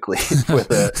very quickly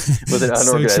with an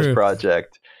unorganized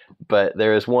project. But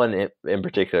there was one in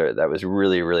particular that was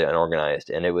really, really unorganized,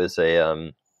 and it was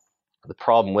the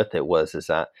problem with it is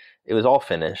that it was all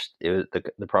finished. It was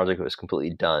the project was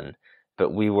completely done,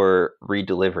 but we were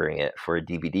re-delivering it for a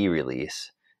DVD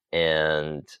release.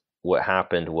 And what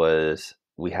happened was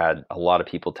we had a lot of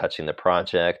people touching the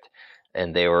project,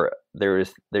 and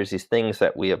there's these things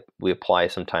that we apply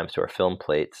sometimes to our film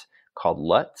plates called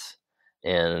LUTs,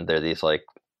 and they're these like,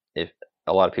 if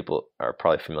a lot of people are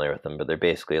probably familiar with them, but they're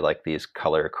basically like these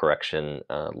color correction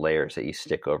layers that you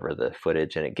stick over the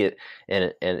footage, and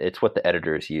it's what the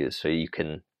editors use, so you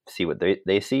can see what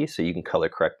they see, so you can color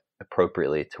correct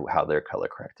appropriately to how they're color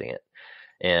correcting it.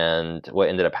 And what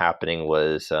ended up happening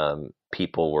was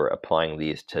people were applying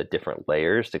these to different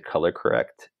layers to color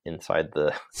correct inside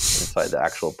the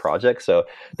actual project. So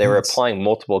they were applying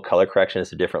multiple color corrections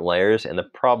to different layers, and the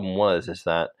problem is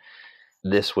that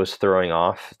this was throwing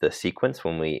off the sequence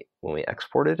when we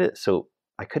exported it. So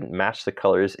I couldn't match the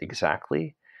colors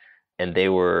exactly, and they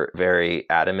were very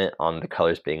adamant on the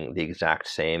colors being the exact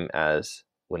same as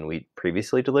when we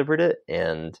previously delivered it.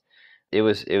 And it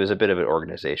was a bit of an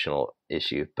organizational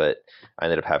issue, but I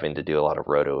ended up having to do a lot of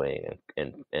rotoing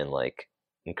and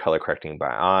color correcting by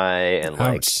eye, and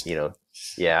Ouch.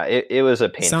 it was a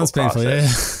painful Sounds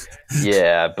process. Painful,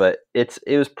 Yeah, but it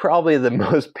was probably the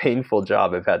most painful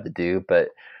job I've had to do, but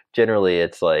generally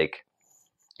it's like,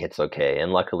 it's okay.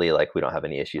 And luckily, like, we don't have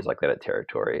any issues like that at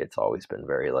Territory. It's always been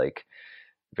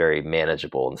very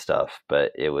manageable and stuff,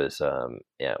 but it was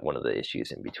one of the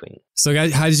issues in between. So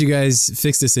guys, how did you guys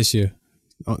fix this issue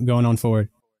going on forward?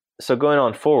 So going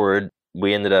on forward,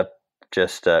 we ended up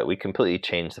just we completely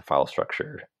changed the file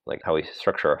structure, like how we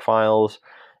structure our files.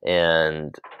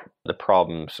 And the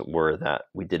problems were that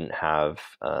we didn't have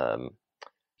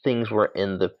things were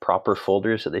in the proper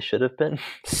folders that they should have been.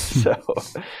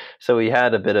 So we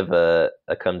had a bit of a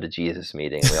come to Jesus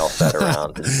meeting. We all sat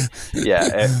around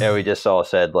and we just all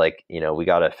said, like, we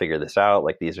got to figure this out.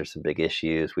 Like, these are some big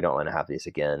issues. We don't want to have these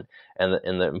again. And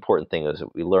the important thing is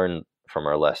that we learn from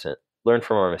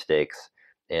our mistakes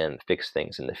and fix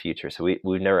things in the future. So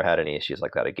we've never had any issues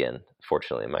like that again,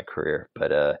 fortunately, in my career.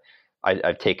 But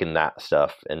I've taken that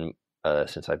stuff and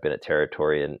since I've been at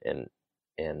Territory, and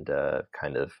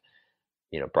kind of,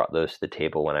 brought those to the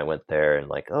table when I went there, and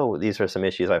like, oh, these are some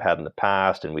issues I've had in the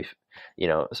past, and we've,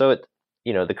 so it,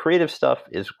 the creative stuff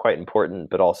is quite important,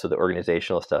 but also the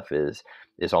organizational stuff is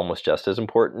almost just as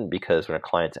important, because when a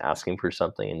client's asking for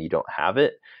something and you don't have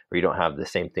it, or you don't have the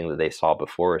same thing that they saw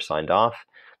before or signed off,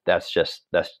 that's just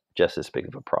as big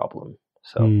of a problem.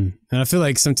 So, and I feel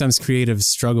like sometimes creatives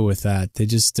struggle with that.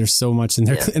 There's so much in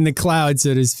in the cloud,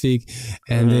 so to speak,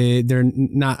 and they're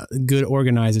not good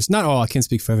organizers. Not all, I can't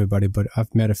speak for everybody, but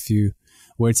I've met a few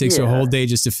where it takes a whole day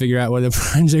just to figure out where the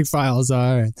project files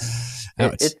are.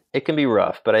 It can be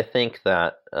rough, but I think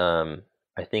that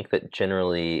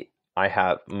generally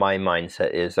my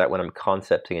mindset is that when I'm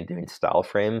concepting and doing style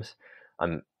frames,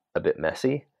 I'm a bit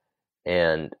messy.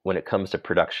 And when it comes to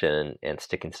production and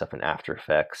sticking stuff in After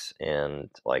Effects,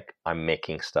 and like I'm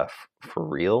making stuff for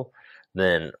real,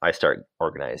 then I start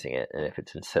organizing it. And if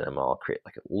it's in Cinema, I'll create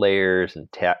like layers and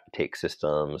take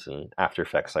systems, and After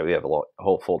Effects, we have a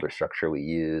whole folder structure we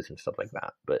use and stuff like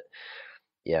that. But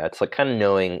yeah, it's like kind of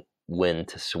knowing when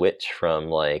to switch from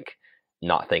like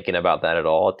not thinking about that at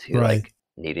all to like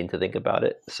needing to think about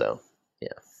it. So yeah.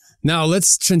 Now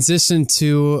let's transition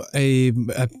to a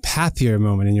happier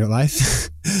moment in your life.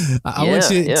 I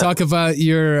want you to talk about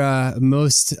your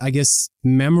most, I guess,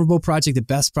 memorable project, the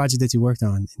best project that you worked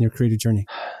on in your creative journey.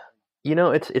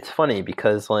 It's funny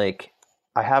because like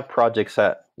I have projects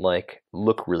that like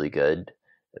look really good,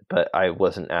 but I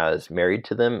wasn't as married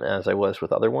to them as I was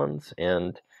with other ones.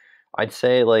 And I'd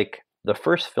say like the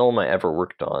first film I ever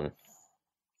worked on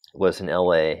was in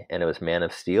LA, and it was Man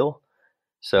of Steel.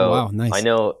 So wow, nice. I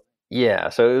know. Yeah,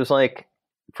 so it was like,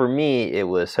 for me, it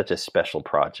was such a special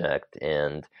project,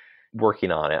 and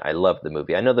working on it, I loved the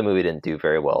movie. I know the movie didn't do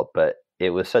very well, but it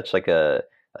was such like a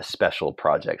special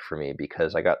project for me,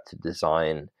 because I got to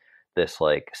design this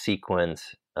like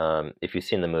sequence. If you've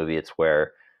seen the movie, it's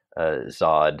where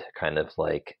Zod kind of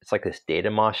like, it's like this data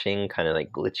moshing kind of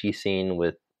like glitchy scene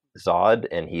with Zod,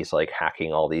 and he's like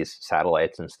hacking all these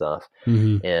satellites and stuff.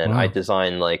 And I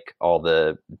designed like all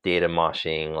the data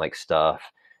moshing like stuff,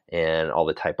 and all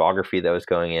the typography that was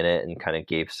going in it, and kind of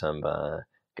gave some a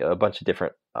bunch of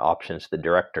different options to the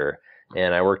director.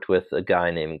 And I worked with a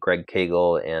guy named Greg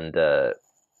Cagle and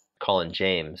Colin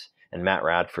James and Matt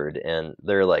Radford, and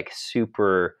they're like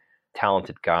super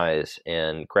talented guys.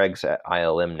 And Greg's at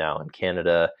ILM now in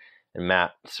Canada, and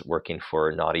Matt's working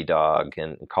for Naughty Dog,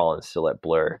 and Colin's still at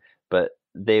Blur. But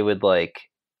they would like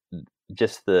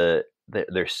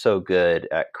they're so good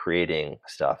at creating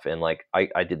stuff. And like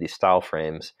I did these style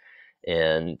frames,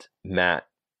 and Matt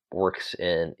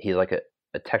he's like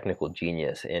a technical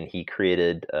genius, and he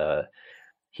created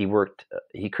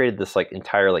this like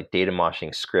entire like data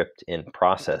moshing script in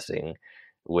processing,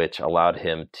 which allowed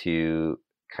him to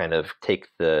kind of take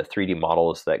the 3D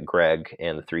models that Greg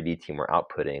and the 3D team were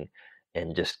outputting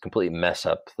and just completely mess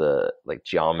up the like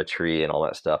geometry and all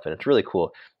that stuff. And it's really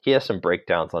cool. He has some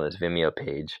breakdowns on his Vimeo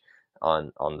page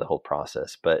on the whole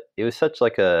process. But it was such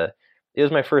like it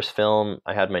was my first film.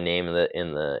 I had my name in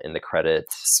the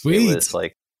credits. Sweet. It was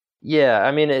like, yeah,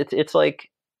 I mean, it's like,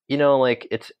 like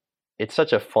it's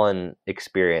such a fun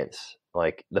experience.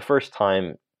 Like the first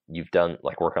time you've done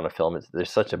like work on a film,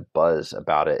 there's such a buzz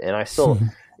about it, and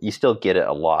you still get it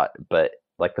a lot, but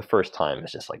like the first time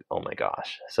it's just like, oh my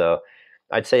gosh. So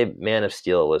I'd say Man of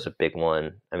Steel was a big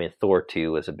one. I mean, Thor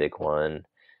 2 was a big one.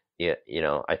 Yeah,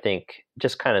 I think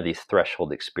just kind of these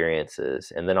threshold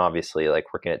experiences. And then obviously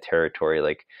like working at Territory,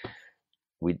 like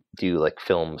we do like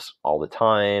films all the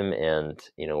time, and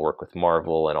work with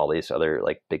Marvel and all these other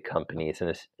like big companies, and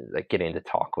it's like getting to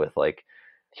talk with like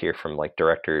hear from like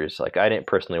directors. Like I didn't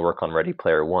personally work on Ready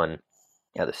Player One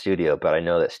at the studio, but I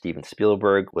know that Steven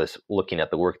Spielberg was looking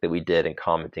at the work that we did and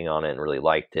commenting on it and really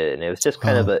liked it. And it was just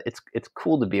kind of it's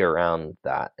cool to be around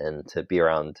that, and to be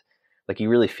around, like, you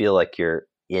really feel like you're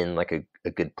in like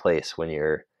a good place when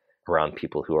you're around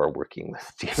people who are working with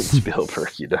Steven Spielberg,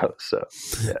 so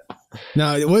yeah.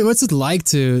 Now, what's it like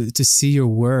to see your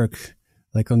work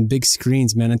like on big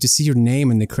screens, man, and to see your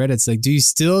name in the credits? Like,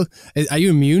 are you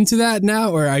immune to that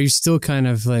now, or are you still kind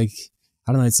of like,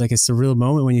 I don't know, it's like a surreal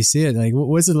moment when you see it? Like,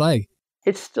 what's it like?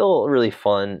 It's still really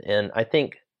fun, and I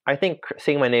think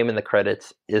seeing my name in the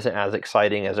credits isn't as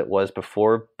exciting as it was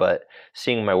before, but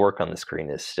seeing my work on the screen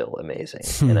is still amazing.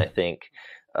 And I think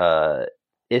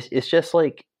it's just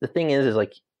like, the thing is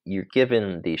like, you're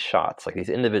given these shots, like these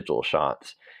individual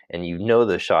shots, and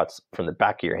those shots from the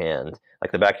back of your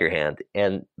hand,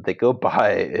 and they go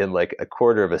by in like a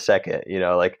quarter of a second,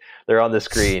 like they're on the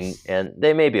screen, and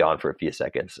they may be on for a few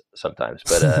seconds sometimes,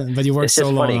 but but you work so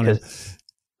long on it.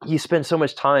 you spend so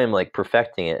much time like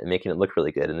perfecting it and making it look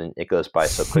really good, and then it goes by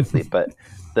so quickly. But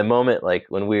the moment, like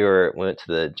when we went to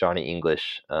the Johnny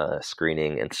English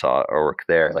screening and saw our work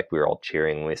there, like we were all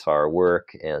cheering when we saw our work,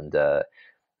 and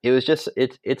it was just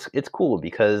it's cool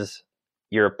because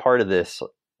you're a part of this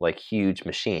like huge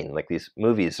machine. Like these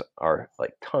movies are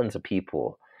like tons of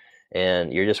people,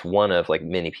 and you're just one of like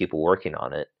many people working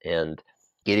on it, and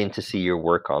getting to see your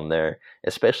work on there,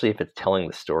 especially if it's telling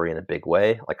the story in a big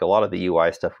way. Like a lot of the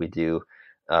UI stuff we do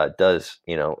does,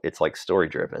 it's like story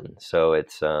driven. So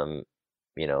it's,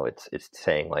 it's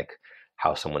saying like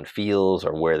how someone feels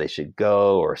or where they should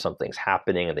go, or something's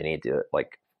happening and they need to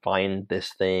like find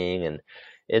this thing. And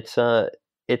it's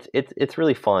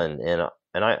really fun. And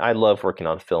I love working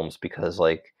on films because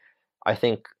like, I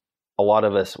think a lot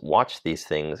of us watch these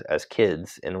things as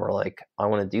kids and we're like, I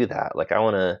want to do that. Like I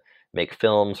want to make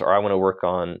films, or I want to work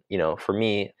on, for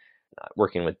me,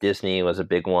 working with Disney was a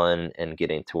big one, and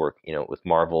getting to work, with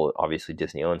Marvel. Obviously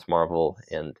Disney owns Marvel,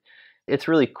 and it's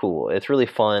really cool. It's really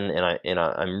fun. And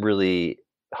I'm really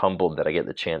humbled that I get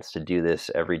the chance to do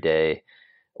this every day,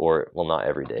 or well, not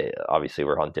every day. Obviously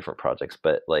we're on different projects,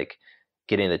 but like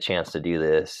getting the chance to do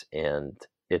this, and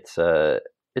it's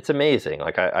amazing.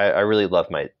 Like I really love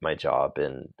my job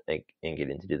and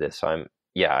getting to do this. So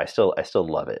I still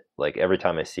love it. Like every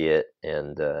time I see it,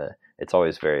 and it's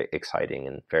always very exciting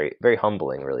and very, very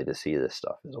humbling, really, to see this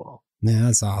stuff as well. Man,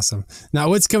 that's awesome. Now,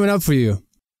 what's coming up for you?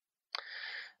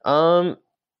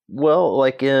 Well,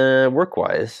 like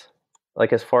work-wise,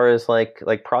 like as far as like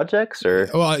projects, or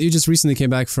well, you just recently came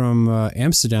back from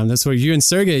Amsterdam. That's where you and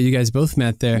Sergey, you guys both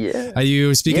met there. Yeah. Are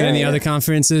you speaking at any other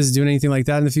conferences, doing anything like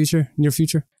that in the near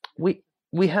future? We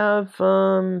have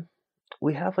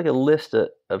like a list of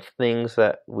things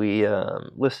that we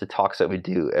list of talks that we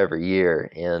do every year,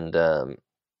 and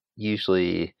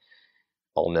usually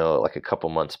I'll know like a couple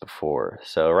months before.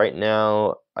 So right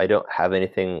now I don't have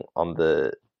anything on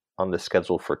the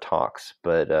schedule for talks,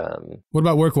 but what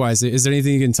about work-wise? Is there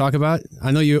anything you can talk about? I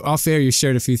know you off air, you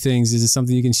shared a few things. Is it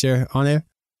something you can share on air?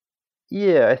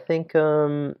 Yeah, I think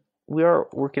we are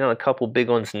working on a couple big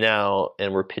ones now,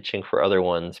 and we're pitching for other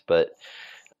ones, but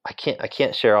I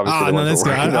can't share obviously the ones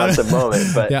we're working on at the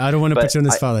moment. But yeah, I don't want to put you on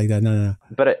the spot like that. No.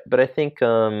 But I think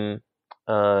the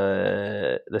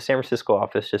San Francisco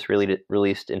office just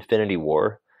released Infinity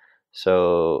War,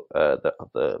 so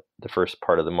the first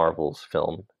part of the Marvel's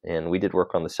film, and we did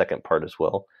work on the second part as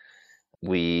well.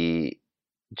 We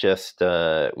just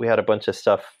we had a bunch of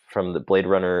stuff from the Blade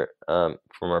Runner, from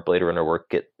our Blade Runner work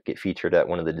get featured at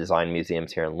one of the design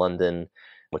museums here in London,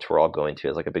 which we're all going to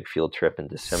as like a big field trip in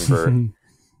December.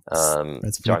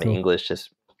 Johnny cool. English just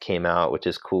came out, which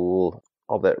is cool.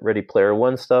 All that Ready Player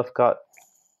One stuff got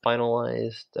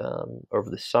finalized over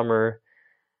the summer.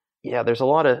 Yeah, there's a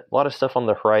lot of stuff on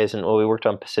the horizon. Well, we worked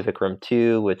on Pacific Rim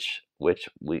 2, which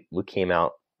we came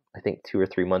out I think 2 or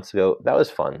 3 months ago. That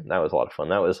was fun. That was a lot of fun.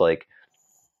 That was like,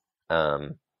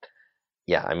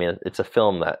 yeah, I mean, it's a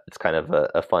film that it's kind of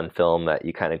a fun film that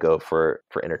you kind of go for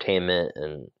entertainment,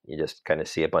 and you just kind of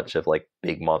see a bunch of like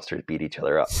big monsters beat each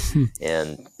other up.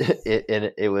 And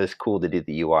it was cool to do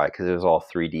the UI because it was all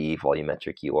 3D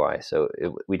volumetric UI. So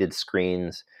we did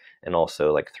screens and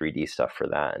also like 3D stuff for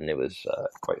that, and it was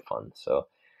quite fun. So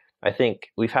I think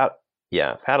we've had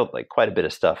like quite a bit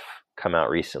of stuff come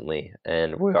out recently,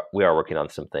 and we are working on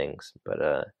some things,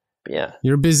 but yeah.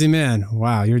 You're a busy man.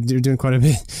 Wow, you're doing quite a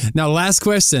bit. Now, last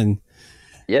question.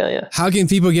 Yeah. How can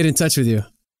people get in touch with you?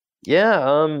 Yeah,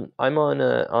 I'm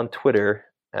on Twitter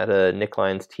at Nick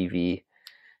Lyons TV,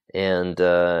 and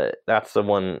that's the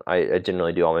one I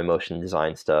generally do all my motion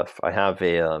design stuff. I have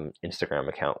a Instagram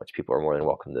account which people are more than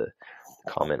welcome to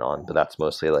comment on, but that's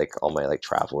mostly like all my like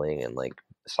traveling and like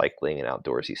cycling and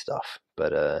outdoorsy stuff.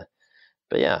 But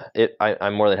yeah,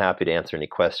 I'm more than happy to answer any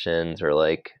questions, or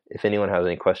like if anyone has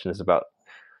any questions about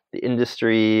the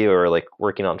industry, or like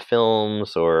working on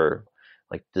films, or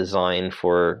like design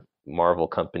for Marvel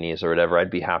companies or whatever,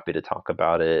 I'd be happy to talk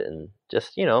about it and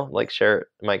just, like share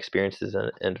my experiences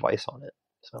and advice on it.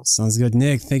 So sounds good.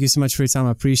 Nick, thank you so much for your time.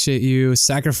 I appreciate you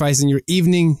sacrificing your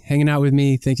evening, hanging out with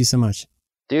me. Thank you so much.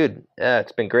 Dude, yeah,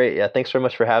 it's been great. Yeah, thanks so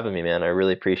much for having me, man. I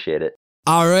really appreciate it.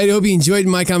 All right, hope you enjoyed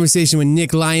my conversation with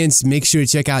Nick Lyons. Make sure to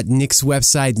check out Nick's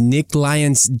website,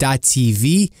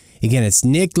 nicklyons.tv. Again, it's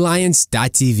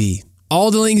nicklyons.tv.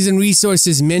 All the links and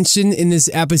resources mentioned in this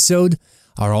episode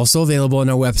are also available on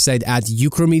our website at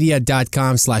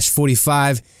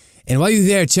ucromedia.com/45. And while you're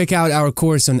there, check out our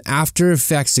course on After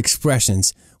Effects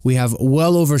Expressions. We have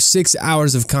well over 6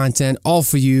 hours of content, all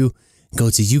for you. go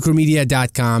to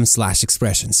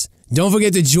euchromedia.com/expressions. Don't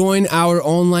forget to join our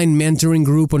online mentoring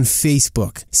group on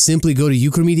Facebook. Simply go to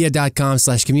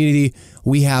euchromedia.com/community.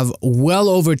 We have well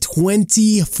over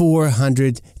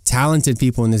 2,400 talented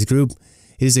people in this group.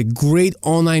 It is a great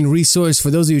online resource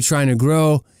for those of you trying to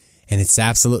grow, and it's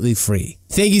absolutely free.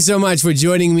 Thank you so much for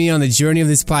joining me on the journey of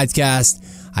this podcast.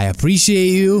 I appreciate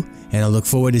you, and I look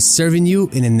forward to serving you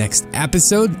in the next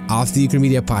episode of the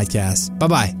Euchromedia Podcast.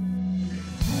 Bye-bye.